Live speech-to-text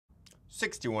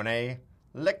61A,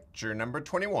 Lecture Number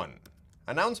 21.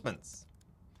 Announcements.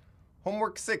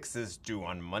 Homework 6 is due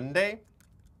on Monday.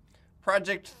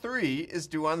 Project 3 is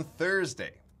due on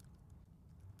Thursday.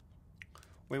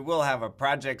 We will have a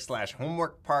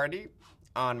project/homework party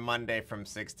on Monday from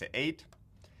 6 to 8.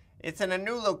 It's in a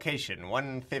new location,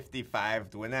 155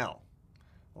 Dwinelle.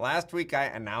 Last week I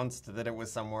announced that it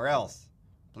was somewhere else.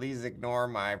 Please ignore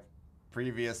my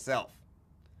previous self.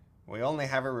 We only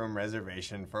have a room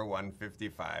reservation for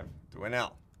 155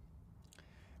 Dwinelle.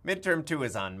 Midterm 2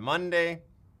 is on Monday.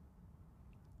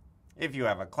 If you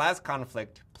have a class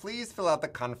conflict, please fill out the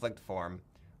conflict form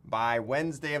by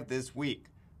Wednesday of this week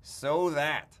so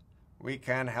that we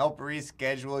can help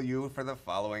reschedule you for the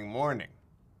following morning.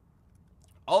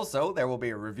 Also, there will be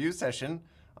a review session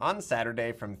on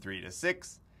Saturday from 3 to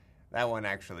 6. That one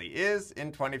actually is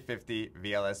in 2050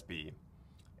 VLSB.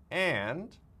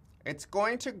 And it's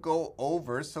going to go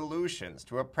over solutions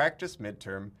to a practice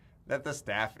midterm that the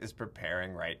staff is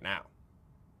preparing right now.